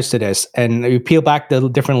 many layers to this, and you peel back the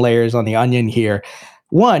different layers on the onion here.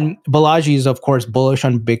 One, Balaji is of course bullish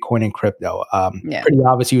on Bitcoin and crypto. Yeah. Pretty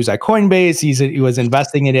obvious. He was at Coinbase. He was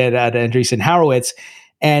investing in it at Andreessen Horowitz,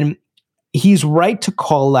 and he's right to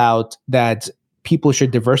call out that people should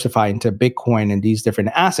diversify into Bitcoin and these different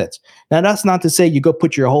assets. Now, that's not to say you go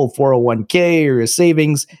put your whole 401k or your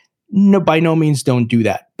savings. No, by no means don't do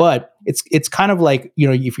that. But it's kind of like,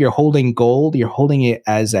 if you're holding gold, you're holding it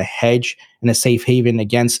as a hedge and a safe haven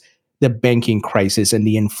against the banking crisis and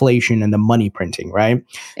the inflation and the money printing, right?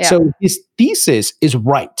 Yeah. So his thesis is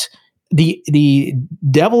right. The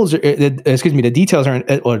devil's, excuse me, the details are,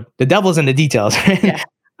 or the devil's in the details, right? Yeah.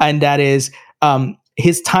 And that is,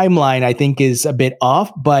 his timeline, I think, is a bit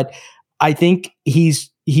off, but I think he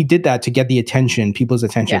did that to get people's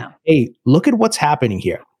attention. Yeah. Hey, look at what's happening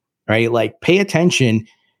here, right? Like, pay attention,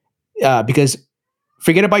 because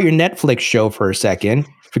forget about your Netflix show for a second.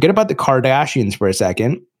 Forget about the Kardashians for a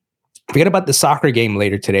second. Forget about the soccer game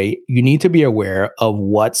later today. You need to be aware of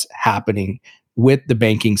what's happening with the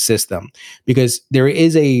banking system, because there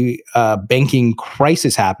is a banking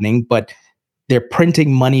crisis happening, but they're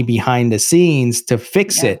printing money behind the scenes to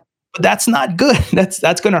fix it. But that's not good.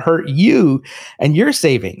 That's going to hurt you and your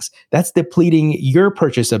savings. That's depleting your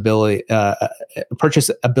purchase ability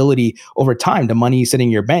over time. The money sitting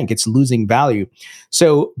in your bank, it's losing value.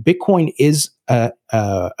 So Bitcoin is a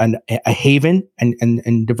haven,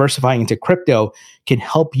 and diversifying into crypto can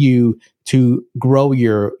help you to grow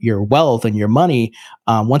your wealth and your money.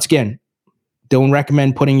 Once again, don't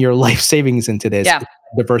recommend putting your life savings into this. Yeah.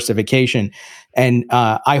 Diversification. And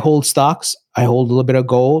I hold stocks. I hold a little bit of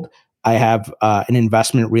gold. I have an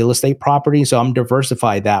investment real estate property. So I'm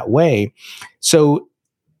diversified that way. So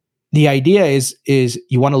the idea is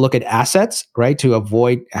you want to look at assets, right, to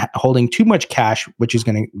avoid holding too much cash, which is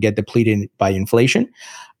going to get depleted by inflation.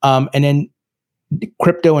 And then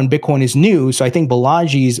crypto and Bitcoin is new. So I think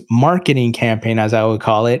Balaji's marketing campaign, as I would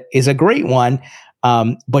call it, is a great one.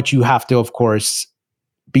 But you have to, of course,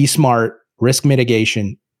 be smart, risk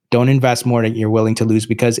mitigation. Don't invest more than you're willing to lose,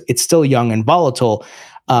 because it's still young and volatile.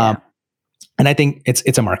 And I think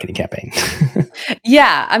it's a marketing campaign.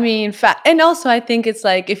 Yeah, I mean, and also I think it's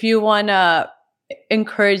like, if you want to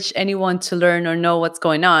encourage anyone to learn or know what's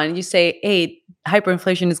going on, you say, hey,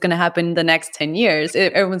 hyperinflation is going to happen in the next 10 years.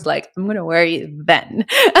 Everyone's like, I'm going to worry then.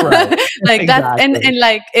 Right. Like that's, Exactly. and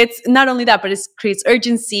like, it's not only that, but it creates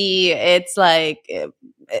urgency. It's like,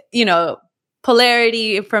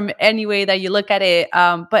 polarity from any way that you look at it.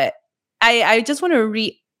 But I just want to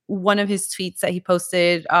read one of his tweets that he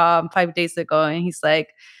posted 5 days ago. And he's like,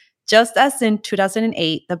 just as in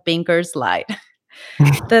 2008, the bankers lied.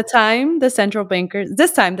 This time, the central bankers,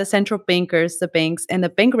 the banks, and the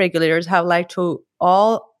bank regulators have lied to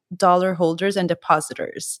all dollar holders and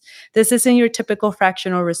depositors. This isn't your typical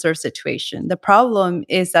fractional reserve situation. The problem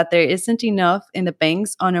is that there isn't enough in the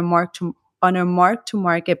banks on a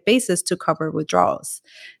mark-to-market basis to cover withdrawals.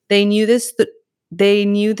 They knew this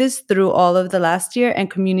through all of the last year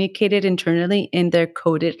and communicated internally in their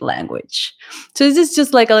coded language. So this is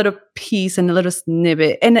just like a little piece and a little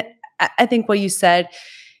snippet. And I think what you said,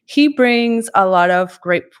 he brings a lot of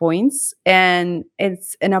great points, and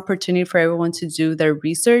it's an opportunity for everyone to do their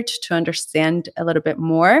research to understand a little bit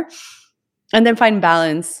more and then find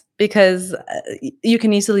balance, because you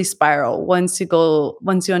can easily spiral once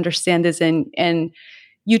you understand this and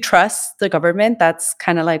you trust the government. That's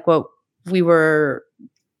kind of like what we were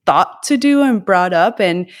taught to do and brought up,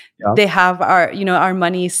 and they have our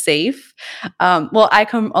money safe. Well, I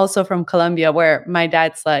come also from Colombia, where my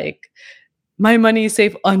dad's like, my money is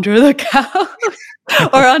safe under the couch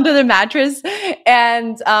or under the mattress,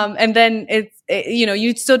 and then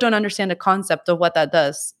you still don't understand the concept of what that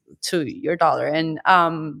does to your dollar. And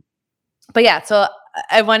but yeah, so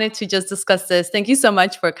I wanted to just discuss this. Thank you so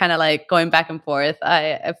much for kind of like going back and forth.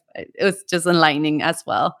 It was just enlightening as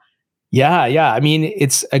well. Yeah. I mean,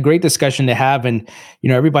 it's a great discussion to have, and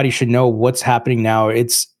everybody should know what's happening now.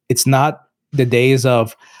 It's not the days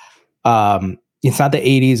of, it's not the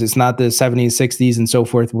 80s, it's not the 70s, 60s, and so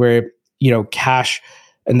forth, where cash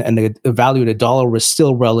and the value of the dollar was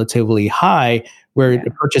still relatively high, where Yeah.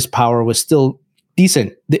 the purchase power was still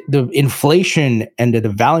decent. The inflation and the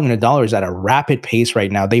value of the dollar is at a rapid pace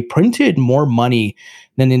right now. They printed more money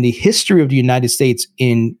than in the history of the United States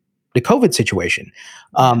in the COVID situation.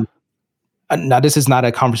 Yeah. Um, Now, this is not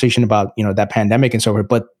a conversation about that pandemic and so forth,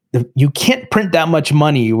 but you can't print that much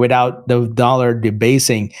money without the dollar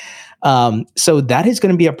debasing. So that is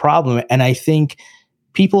going to be a problem, and I think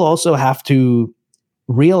people also have to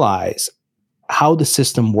realize how the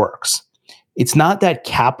system works. It's not that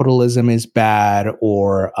capitalism is bad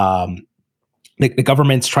or the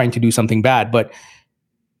government's trying to do something bad, but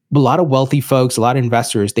a lot of wealthy folks, a lot of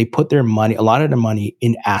investors, they put their money, a lot of the money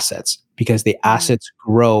in assets because the Mm. assets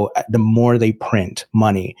grow the more they print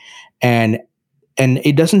money. And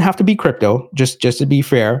it doesn't have to be crypto, just to be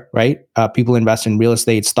fair, right? People invest in real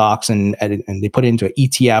estate stocks and they put it into an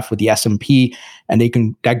ETF with the S&P, and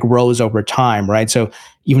that grows over time, right? So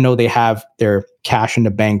even though they have their cash in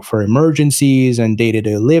the bank for emergencies and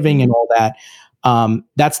day-to-day living and Mhm. all that,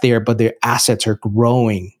 that's there, but their assets are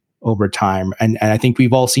growing over time. And I think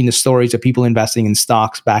we've all seen the stories of people investing in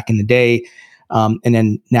stocks back in the day, and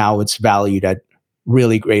then now it's valued at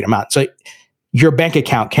really great amounts. So your bank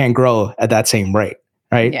account can't grow at that same rate,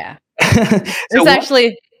 right? Yeah. So It's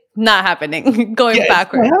actually not happening, going yeah, it's not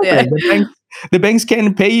backwards. Yeah. happening. The banks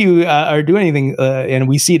can't pay you or do anything, and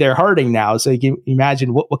we see they're hurting now. So you can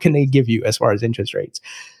imagine what can they give you as far as interest rates.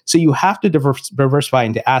 So you have to diversify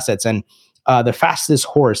into assets, and the fastest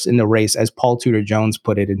horse in the race, as Paul Tudor Jones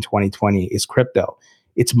put it in 2020, is crypto.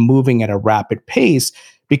 It's moving at a rapid pace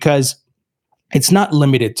because it's not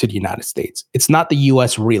limited to the United States. It's not the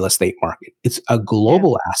US real estate market. It's a Yeah.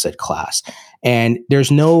 global asset class. And there's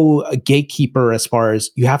no gatekeeper as far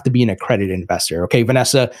as you have to be an accredited investor. Okay,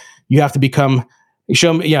 Vanessa, you have to become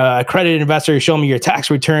show me accredited investor, show me your tax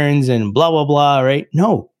returns and blah blah blah, right?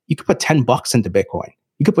 No, you could put $10 into Bitcoin.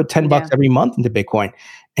 You could put $10 Yeah. every month into Bitcoin,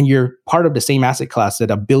 and you're part of the same asset class that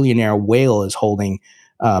a billionaire whale is holding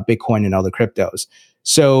Bitcoin and other cryptos.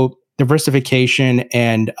 So diversification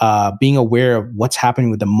and being aware of what's happening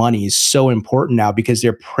with the money is so important now because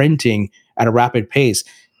they're printing at a rapid pace.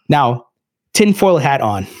 Now, tinfoil hat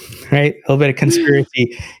on, right? A little bit of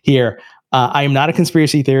conspiracy here. I am not a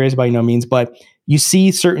conspiracy theorist by no means, but you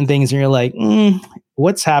see certain things and you're like,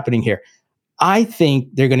 what's happening here? I think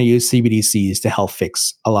they're going to use CBDCs to help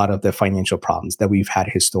fix a lot of the financial problems that we've had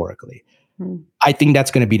historically. Mm. I think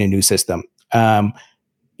that's going to be the new system.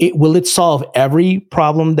 Will it solve every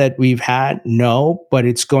problem that we've had? No, but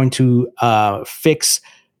it's going to fix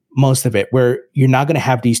most of it, where you're not going to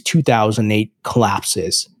have these 2008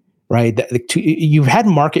 collapses, right? You've had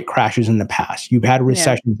market crashes in the past, you've had Yeah.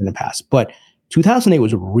 recessions in the past, but 2008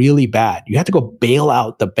 was really bad. You had to go bail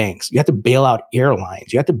out the banks, you had to bail out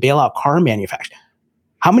airlines, you had to bail out car manufacturers.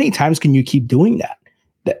 How many times can you keep doing that?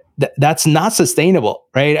 That's not sustainable,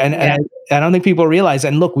 right? And Yeah. I don't think people realize.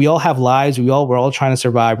 And look, we all have lives. We're all trying to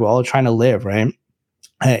survive. We're all trying to live, right?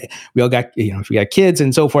 We all got, if we got kids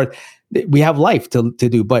and so forth, we have life to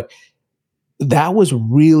do. But that was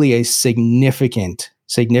really a significant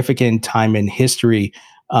time in history.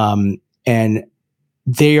 And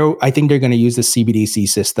I think they're going to use the CBDC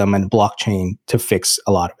system and blockchain to fix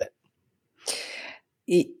a lot of it.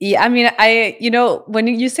 Yeah, I mean, when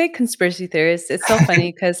you say conspiracy theorists, it's so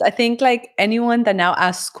funny because I think like anyone that now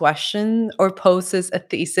asks questions or poses a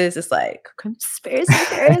thesis is like conspiracy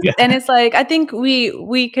theorist, Yeah. and it's like I think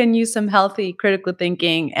we can use some healthy critical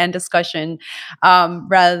thinking and discussion,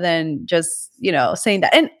 rather than just saying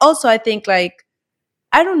that. And also, I think like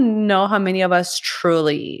I don't know how many of us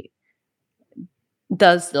truly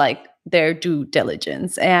does like their due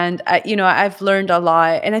diligence. And I've learned a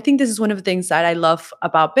lot. And I think this is one of the things that I love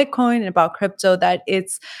about Bitcoin and about crypto, that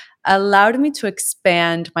it's allowed me to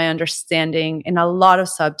expand my understanding in a lot of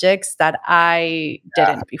subjects that I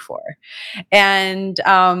didn't before. And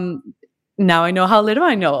now I know how little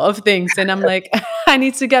I know of things. And I'm like, I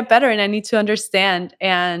need to get better and I need to understand.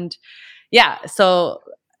 And yeah, so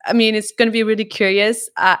I mean, it's going to be really curious.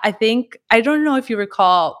 I think, I don't know if you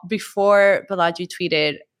recall, before Balaji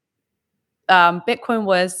tweeted, Bitcoin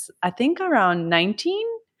was, I think, around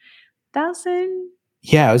 19,000.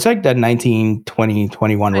 Yeah, it was like that 19, 20,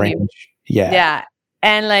 21 20. range. Yeah. Yeah.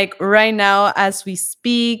 And like right now, as we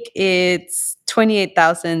speak, it's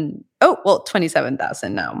 28,000. Oh, well,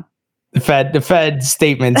 27,000 now. The Fed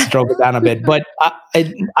statements drove it down a bit, but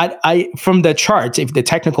from the charts, if the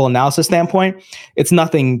technical analysis standpoint, it's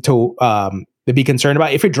nothing to be concerned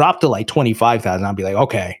about. If it dropped to like 25,000, I'd be like,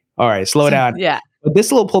 okay, all right, slow down. Yeah. But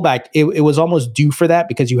this little pullback, it was almost due for that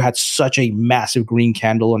because you had such a massive green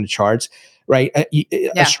candle on the charts, right? A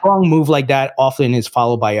Yeah. strong move like that often is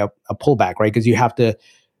followed by a pullback, right? Because you have to,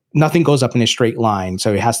 nothing goes up in a straight line.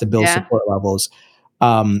 So it has to build Yeah. support levels.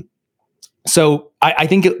 So I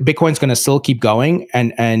think Bitcoin's going to still keep going,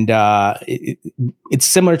 it's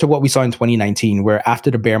similar to what we saw in 2019, where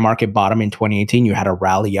after the bear market bottom in 2018, you had a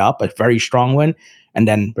rally up, a very strong one, and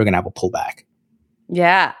then we're going to have a pullback.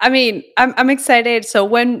 Yeah. I mean, I'm excited. So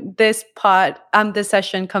when this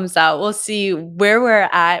session comes out, we'll see where we're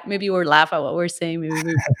at. Maybe we'll laugh at what we're saying.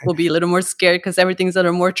 Maybe we'll be a little more scared because everything's a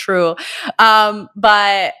little more true.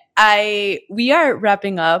 But we are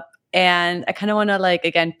wrapping up, and I kind of want to like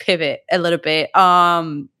again pivot a little bit.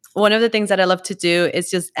 One of the things that I love to do is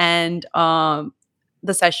just end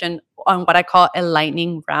the session on what I call a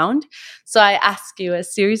lightning round. So I ask you a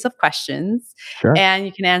series of questions, Sure. and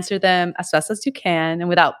you can answer them as fast as you can and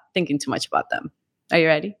without thinking too much about them. Are you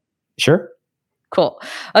ready? Sure. Cool.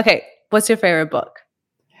 Okay. What's your favorite book?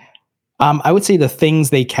 I would say The Things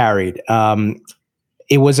They Carried.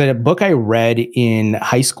 It was a book I read in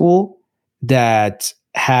high school that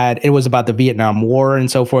it was about the Vietnam War and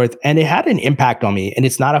so forth, and it had an impact on me. And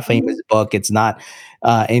it's not a famous book. It's not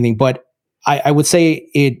anything, but I would say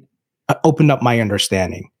it opened up my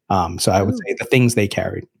understanding. So I would say The Things They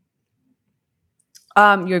Carried.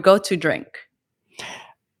 Your go-to drink?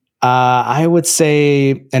 I would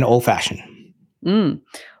say an old fashioned.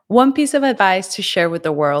 One piece of advice to share with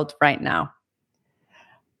the world right now?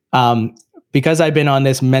 Because I've been on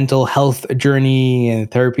this mental health journey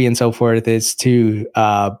and therapy and so forth, is to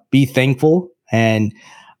be thankful and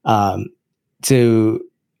I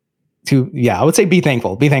would say be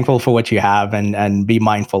thankful. Be thankful for what you have, and be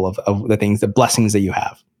mindful of the blessings that you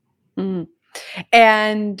have.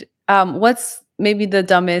 And what's maybe the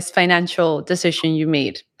dumbest financial decision you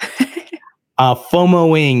made?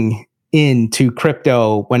 FOMOing into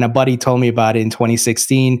crypto when a buddy told me about it in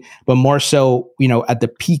 2016, but more so, at the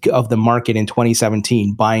peak of the market in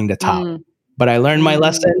 2017, buying the top. But I learned my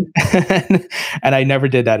lesson and I never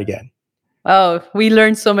did that again. Oh, we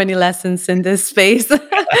learned so many lessons in this space.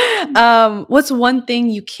 What's one thing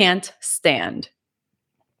you can't stand?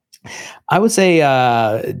 I would say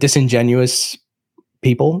disingenuous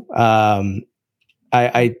people. I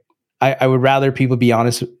would rather people be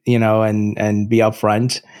honest, and be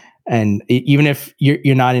upfront. And even if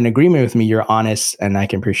you're not in agreement with me, you're honest, and I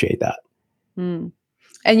can appreciate that. And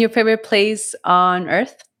your favorite place on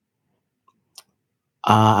Earth?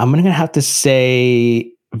 I'm gonna have to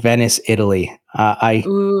say Venice, Italy.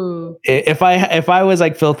 If I was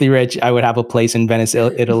like filthy rich, I would have a place in Venice,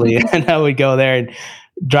 Italy, and I would go there and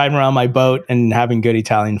drive around my boat and having good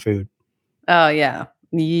Italian food. Oh yeah,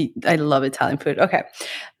 I love Italian food. Okay,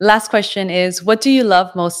 last question is: what do you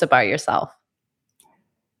love most about yourself?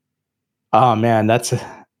 Oh man, I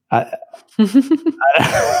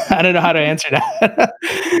don't know how to answer that.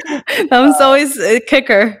 That one's always a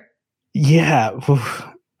kicker. Yeah.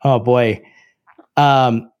 Oh boy.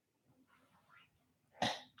 I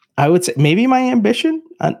would say maybe my ambition.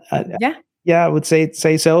 Yeah, I would say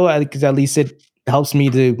so, because at least it helps me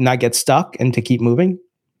to not get stuck and to keep moving.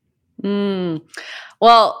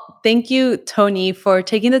 Well, thank you, Tony, for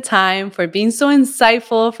taking the time, for being so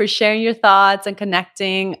insightful, for sharing your thoughts and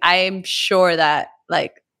connecting. I'm sure that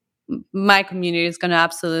my community is going to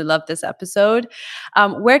absolutely love this episode.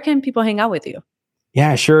 Where can people hang out with you?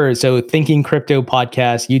 Yeah, sure. So Thinking Crypto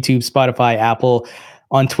Podcast, YouTube, Spotify, Apple,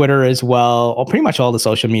 on Twitter as well, or pretty much all the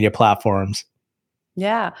social media platforms.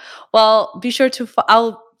 Yeah. Well, be sure to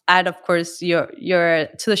I'll add, of course, your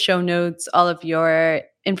to the show notes, all of your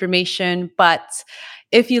information. But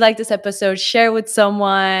if you like this episode, share with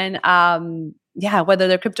someone. Whether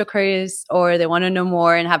they're crypto curious or they want to know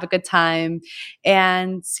more and have a good time.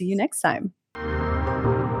 And see you next time.